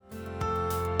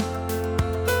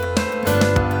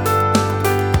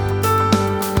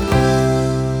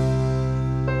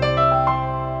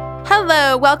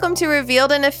welcome to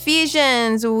Revealed in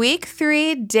Ephesians, week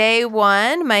 3, day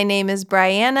 1. My name is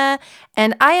Brianna,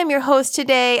 and I am your host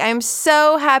today. I'm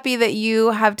so happy that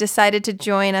you have decided to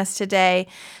join us today.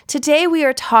 Today we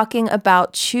are talking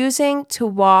about choosing to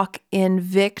walk in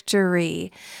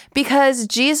victory, because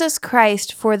Jesus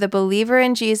Christ, for the believer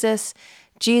in Jesus,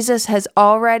 Jesus has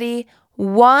already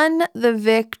won the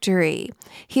victory.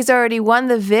 He's already won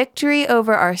the victory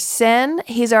over our sin.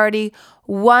 He's already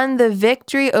won the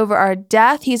victory over our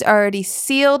death. He's already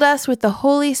sealed us with the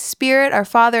Holy Spirit. Our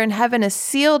Father in heaven has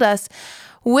sealed us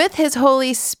with his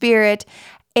Holy Spirit,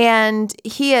 and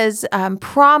he has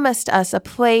promised us a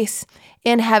place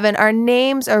in heaven. Our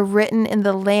names are written in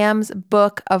the Lamb's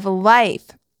book of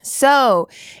life. So,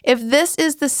 if this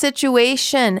is the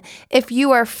situation, if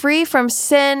you are free from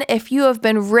sin, if you have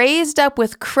been raised up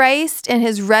with Christ in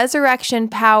his resurrection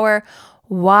power,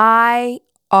 why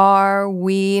are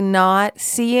we not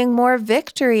seeing more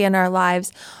victory in our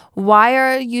lives? Why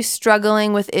are you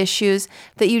struggling with issues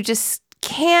that you just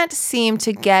can't seem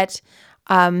to get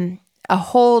a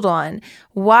hold on?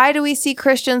 Why do we see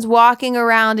Christians walking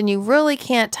around and you really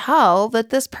can't tell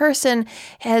that this person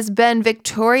has been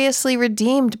victoriously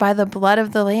redeemed by the blood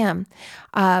of the Lamb?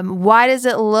 Why does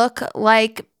it look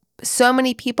like so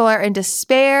many people are in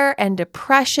despair and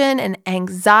depression and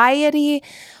anxiety?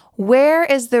 Where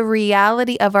is the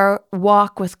reality of our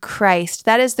walk with Christ?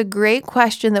 That is the great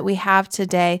question that we have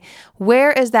today.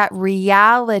 Where is that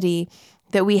reality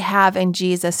that we have in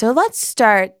Jesus? So let's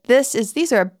start.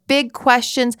 These are big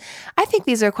questions. I think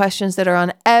these are questions that are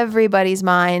on everybody's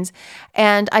minds,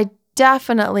 and I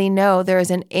definitely know there is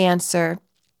an answer.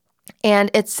 And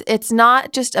it's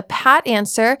not just a pat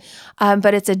answer,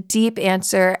 but it's a deep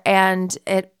answer, and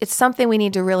it's something we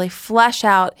need to really flesh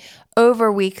out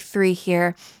over week 3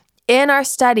 here in our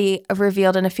study of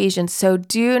Revealed in Ephesians. So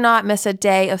do not miss a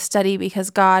day of study, because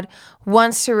God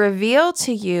wants to reveal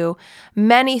to you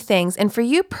many things. And for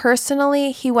you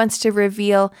personally, he wants to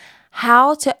reveal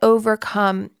how to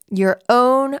overcome your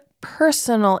own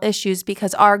personal issues,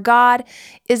 because our God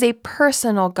is a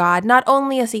personal God. Not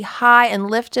only is he high and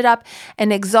lifted up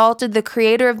and exalted, the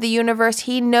creator of the universe,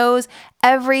 he knows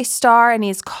every star and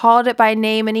he's called it by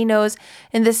name, and he knows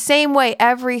in the same way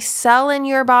every cell in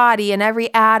your body and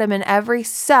every atom and every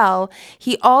cell.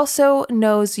 He also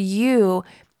knows you,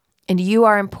 and you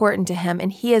are important to him,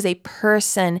 and he is a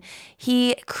person.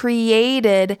 He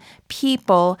created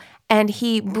people, and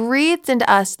he breathed into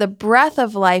us the breath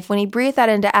of life. When he breathed that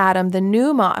into Adam, the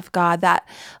pneuma of God, that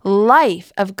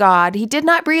life of God, he did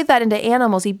not breathe that into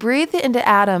animals. He breathed it into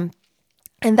Adam,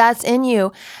 and that's in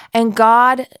you. And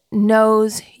God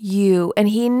knows you, and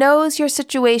he knows your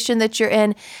situation that you're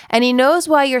in, and he knows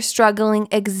why you're struggling,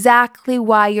 exactly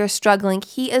why you're struggling.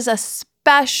 He is a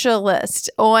specialist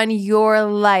on your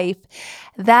life.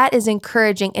 That is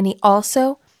encouraging. And he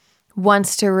also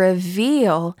wants to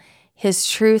reveal his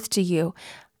truth to you.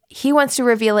 He wants to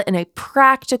reveal it in a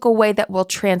practical way that will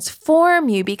transform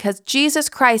you, because Jesus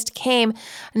Christ came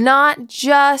not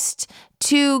just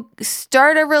to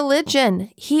start a religion.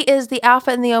 He is the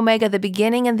Alpha and the Omega, the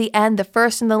beginning and the end, the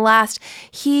first and the last.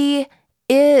 He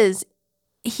is.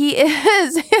 He's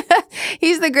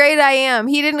the great I am.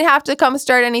 He didn't have to come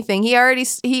start anything. He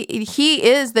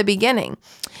is the beginning.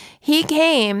 He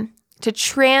came to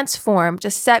transform, to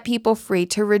set people free,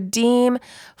 to redeem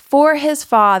for his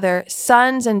Father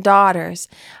sons and daughters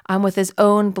with his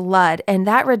own blood. And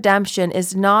that redemption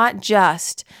is not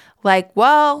just like,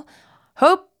 well,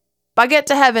 hope I get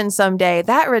to heaven someday.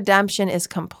 That redemption is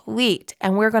complete,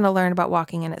 and we're going to learn about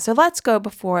walking in it. So let's go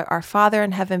before our Father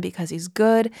in heaven, because he's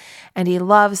good and he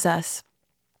loves us.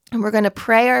 And we're going to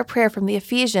pray our prayer from the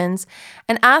Ephesians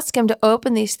and ask him to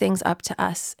open these things up to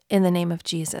us in the name of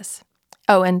Jesus.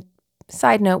 Oh, and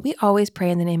side note, we always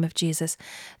pray in the name of Jesus.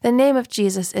 The name of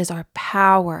Jesus is our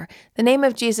power. The name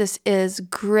of Jesus is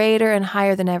greater and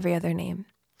higher than every other name.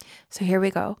 So here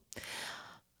we go.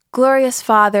 Glorious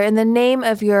Father, in the name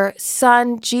of your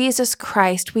Son, Jesus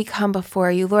Christ, we come before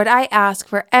you. Lord, I ask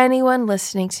for anyone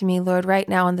listening to me, Lord, right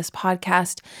now on this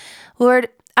podcast. Lord,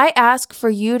 I ask for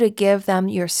you to give them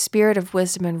your spirit of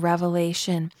wisdom and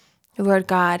revelation, Lord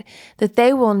God, that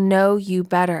they will know you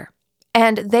better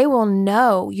and they will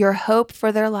know your hope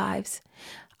for their lives.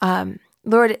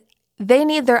 Lord, they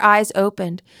need their eyes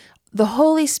opened. The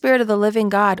Holy Spirit of the living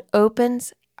God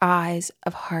opens eyes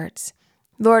of hearts.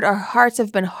 Lord, our hearts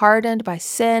have been hardened by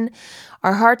sin.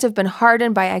 Our hearts have been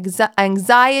hardened by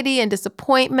anxiety and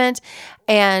disappointment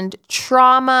and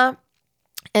trauma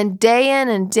and day in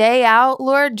and day out,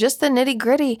 Lord, just the nitty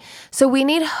gritty. So we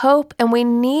need hope and we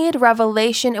need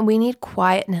revelation and we need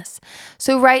quietness.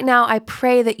 So right now I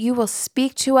pray that you will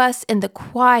speak to us in the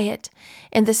quiet,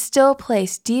 in the still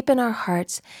place deep in our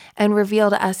hearts and reveal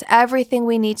to us everything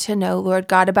we need to know, Lord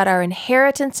God, about our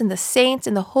inheritance in the saints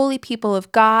and the holy people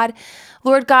of God.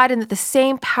 Lord God, and that the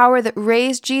same power that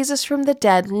raised Jesus from the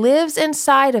dead lives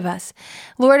inside of us.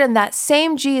 Lord, and that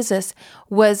same Jesus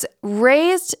was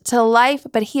raised to life,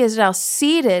 but he is now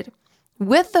seated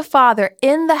with the Father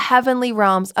in the heavenly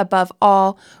realms above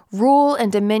all rule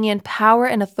and dominion, power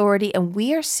and authority, and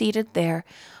we are seated there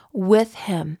with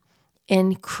him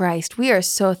in Christ. We are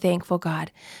so thankful,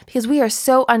 God, because we are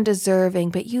so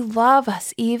undeserving, but you love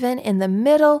us even in the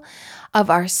middle of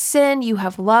our sin. You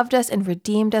have loved us and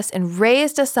redeemed us and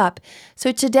raised us up.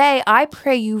 So today, I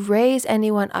pray you raise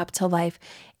anyone up to life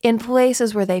in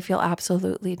places where they feel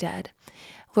absolutely dead.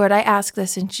 Lord, I ask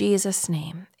this in Jesus'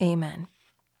 name. Amen.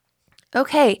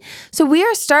 Okay, so we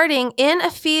are starting in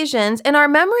Ephesians, and our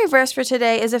memory verse for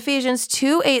today is Ephesians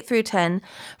 2:8-10.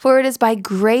 For it is by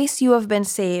grace you have been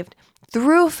saved,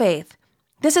 through faith.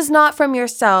 This is not from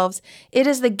yourselves. It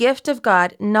is the gift of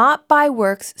God, not by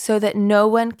works, so that no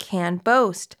one can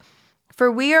boast. For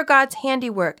we are God's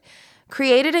handiwork,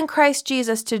 created in Christ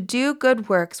Jesus to do good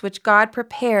works, which God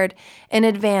prepared in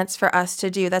advance for us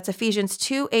to do. That's Ephesians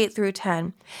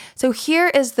 2:8-10. So here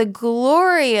is the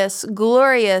glorious,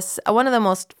 one of the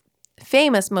most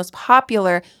famous, most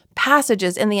popular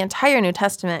passages in the entire New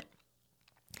Testament,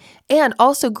 and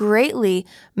also greatly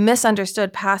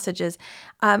misunderstood passages.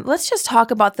 Let's just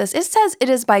talk about this. It says, it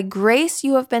is by grace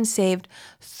you have been saved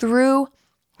through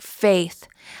faith.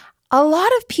 A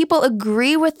lot of people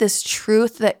agree with this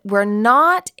truth that we're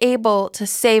not able to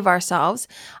save ourselves.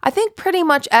 I think pretty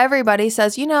much everybody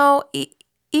says,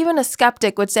 even a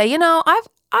skeptic would say,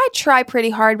 I try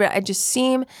pretty hard, but I just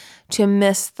seem to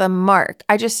miss the mark.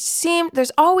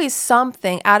 There's always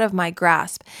something out of my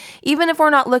grasp. Even if we're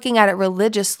not looking at it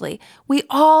religiously, we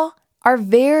all are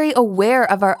very aware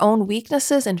of our own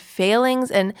weaknesses and failings,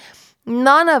 and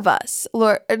none of us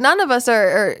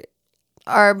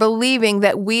are believing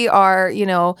that we are,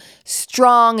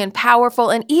 strong and powerful.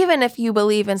 And even if you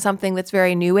believe in something that's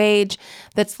very new age,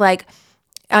 that's like,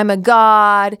 I'm a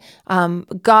God,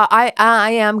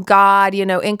 I am God,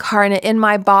 incarnate in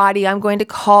my body. I'm going to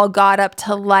call God up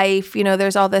to life.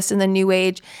 There's all this in the new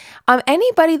age.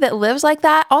 Anybody that lives like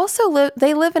that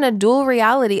they live in a dual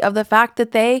reality of the fact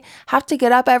that they have to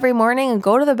get up every morning and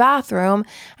go to the bathroom,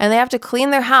 and they have to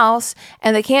clean their house,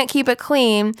 and they can't keep it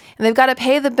clean, and they've got to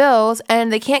pay the bills,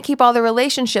 and they can't keep all the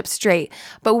relationships straight.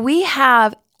 But we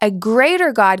have a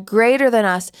greater God, greater than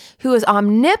us, who is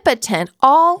omnipotent,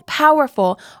 all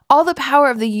powerful, all the power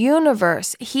of the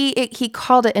universe. He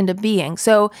called it into being.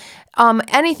 So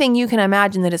anything you can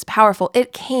imagine that is powerful,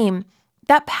 it came.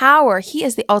 That power, he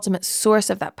is the ultimate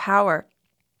source of that power.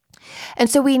 And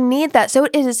so we need that. So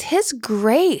it is his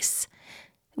grace.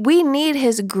 We need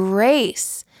his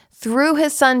grace through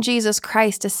his son, Jesus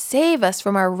Christ, to save us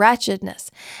from our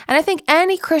wretchedness. And I think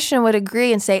any Christian would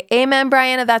agree and say, amen,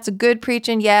 Brianna, that's a good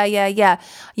preaching. Yeah,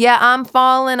 I'm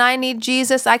fallen. I need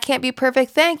Jesus. I can't be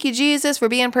perfect. Thank you, Jesus, for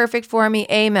being perfect for me.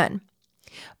 Amen.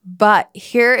 But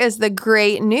here is the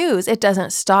great news. It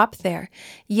doesn't stop there.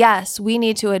 Yes, we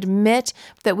need to admit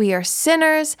that we are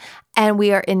sinners and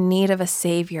we are in need of a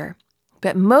Savior.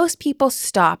 But most people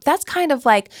stop. That's kind of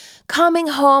like coming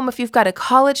home. If you've got a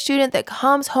college student that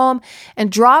comes home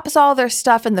and drops all their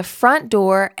stuff in the front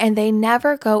door and they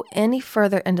never go any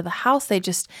further into the house, they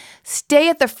just stay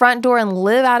at the front door and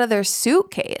live out of their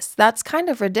suitcase. That's kind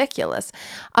of ridiculous.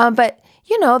 But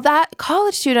that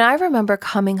college student, I remember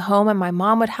coming home and my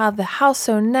mom would have the house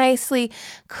so nicely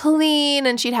clean,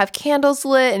 and she'd have candles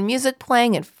lit and music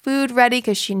playing and food ready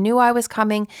because she knew I was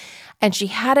coming, and she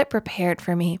had it prepared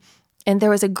for me. And there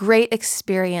was a great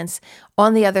experience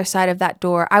on the other side of that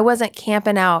door. I wasn't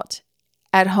camping out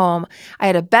at home. I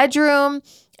had a bedroom.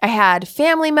 I had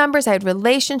family members. I had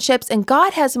relationships. And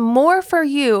God has more for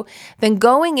you than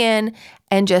going in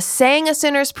and just saying a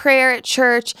sinner's prayer at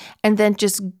church and then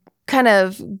just kind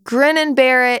of grin and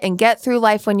bear it and get through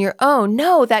life on your own.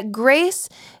 No, that grace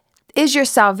is your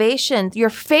salvation. Your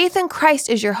faith in Christ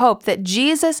is your hope, that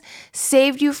Jesus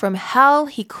saved you from hell.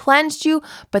 He cleansed you,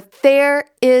 but there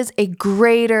is a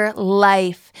greater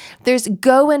life. There's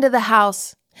go into the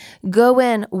house, go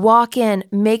in, walk in,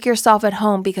 make yourself at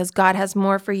home because God has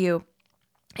more for you.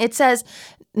 It says,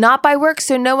 not by works,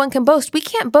 so no one can boast. We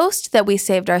can't boast that we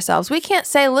saved ourselves. We can't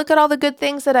say, look at all the good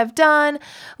things that I've done.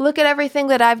 Look at everything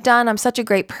that I've done. I'm such a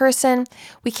great person.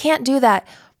 We can't do that.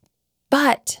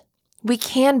 But we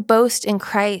can boast in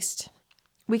Christ.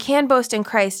 We can boast in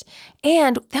Christ.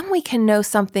 And then we can know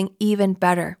something even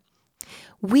better.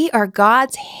 We are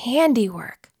God's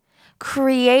handiwork,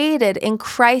 created in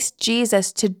Christ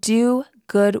Jesus to do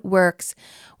good works,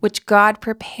 which God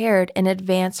prepared in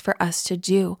advance for us to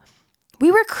do.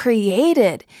 We were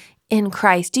created in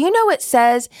Christ. Do you know it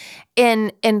says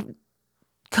in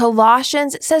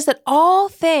Colossians, it says that all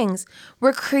things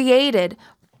were created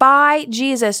by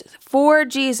Jesus, for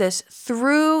Jesus,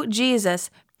 through Jesus.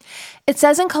 It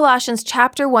says in Colossians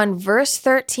chapter 1, verse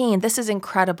 13, this is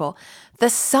incredible. The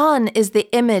Son is the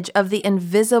image of the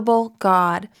invisible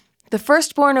God, the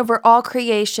firstborn over all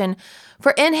creation.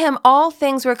 For in him all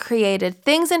things were created,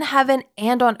 things in heaven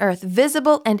and on earth,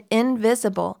 visible and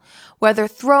invisible, whether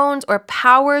thrones or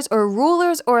powers or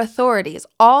rulers or authorities,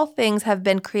 all things have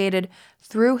been created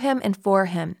through him and for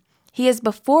him. He is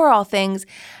before all things,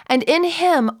 and in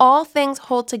him all things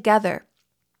hold together.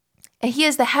 And he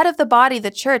is the head of the body,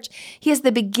 the church. He is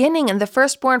the beginning and the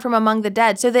firstborn from among the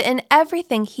dead, so that in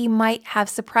everything he might have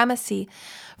supremacy.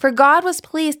 For God was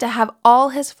pleased to have all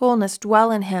his fullness dwell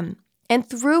in him, and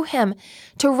through him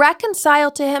to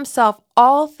reconcile to himself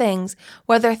all things,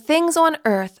 whether things on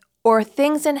earth or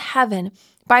things in heaven,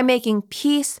 by making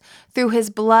peace through his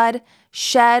blood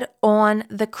shed on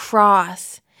the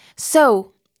cross.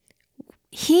 So,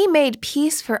 he made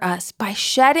peace for us by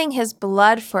shedding his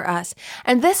blood for us.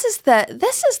 And this is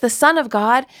the Son of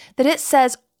God, that it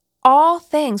says all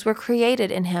things were created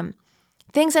in him.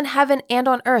 Things in heaven and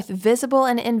on earth, visible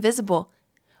and invisible.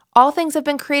 All things have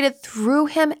been created through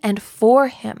him and for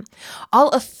him. All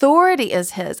authority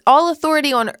is his. All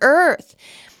authority on earth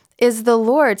is the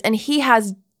Lord's. And he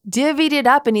has divvied it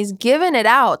up and he's given it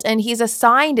out and he's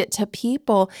assigned it to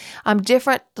people,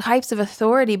 different types of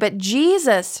authority. But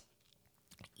Jesus,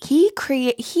 he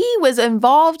was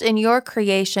involved in your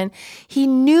creation. He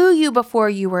knew you before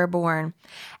you were born.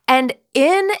 And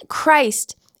in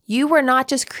Christ, you were not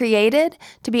just created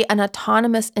to be an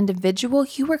autonomous individual.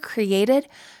 You were created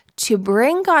to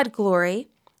bring God glory.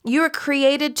 You were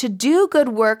created to do good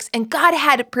works, and God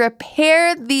had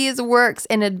prepared these works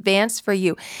in advance for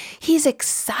you. He's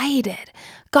excited.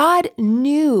 God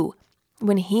knew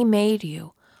when he made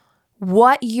you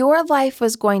what your life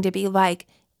was going to be like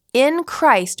in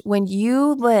Christ when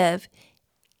you live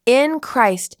in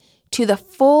Christ to the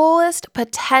fullest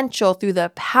potential through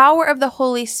the power of the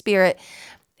Holy Spirit.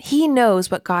 He knows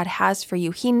what God has for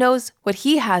you. He knows what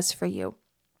he has for you.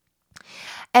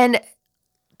 And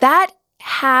that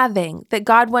having that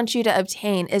God wants you to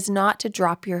obtain is not to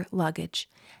drop your luggage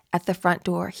at the front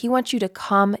door. He wants you to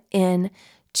come in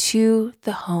to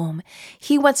the home.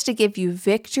 He wants to give you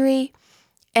victory.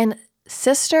 And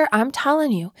sister, I'm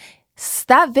telling you,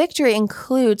 that victory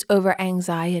includes over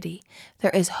anxiety.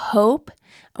 There is hope,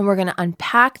 and we're going to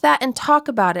unpack that and talk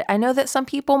about it. I know that some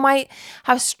people might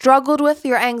have struggled with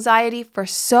your anxiety for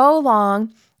so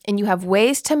long, and you have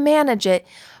ways to manage it,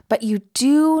 but you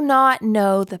do not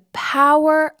know the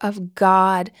power of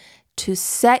God to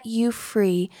set you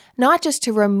free, not just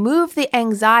to remove the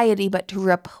anxiety, but to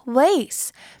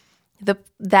replace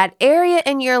that area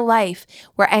in your life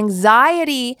where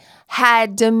anxiety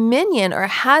had dominion or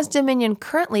has dominion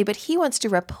currently, but he wants to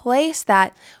replace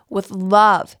that with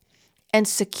love and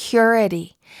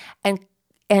security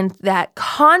and that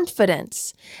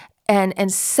confidence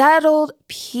and settled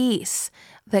peace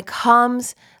that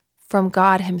comes from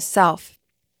God himself.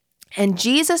 And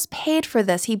Jesus paid for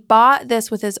this. He bought this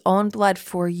with his own blood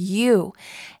for you.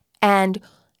 And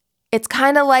it's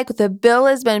kind of like the bill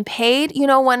has been paid. You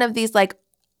know, one of these like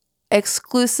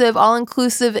exclusive,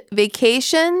 all-inclusive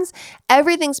vacations,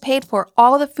 everything's paid for.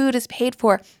 All the food is paid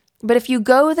for. But if you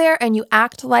go there and you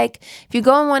act like, if you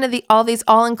go on one of all these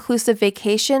all-inclusive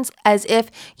vacations as if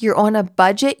you're on a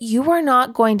budget, you are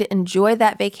not going to enjoy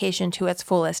that vacation to its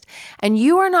fullest. And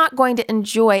you are not going to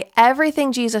enjoy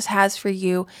everything Jesus has for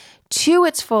you to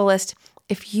its fullest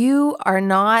if you are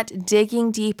not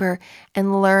digging deeper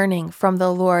and learning from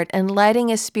the Lord and letting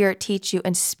his Spirit teach you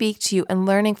and speak to you and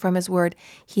learning from his word.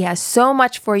 He has so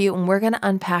much for you, and we're going to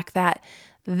unpack that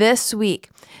this week.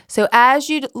 So as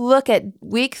you look at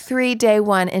week 3, day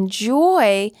 1,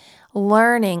 enjoy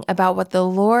learning about what the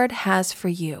Lord has for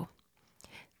you.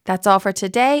 That's all for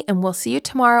today, and we'll see you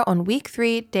tomorrow on week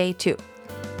 3, day 2.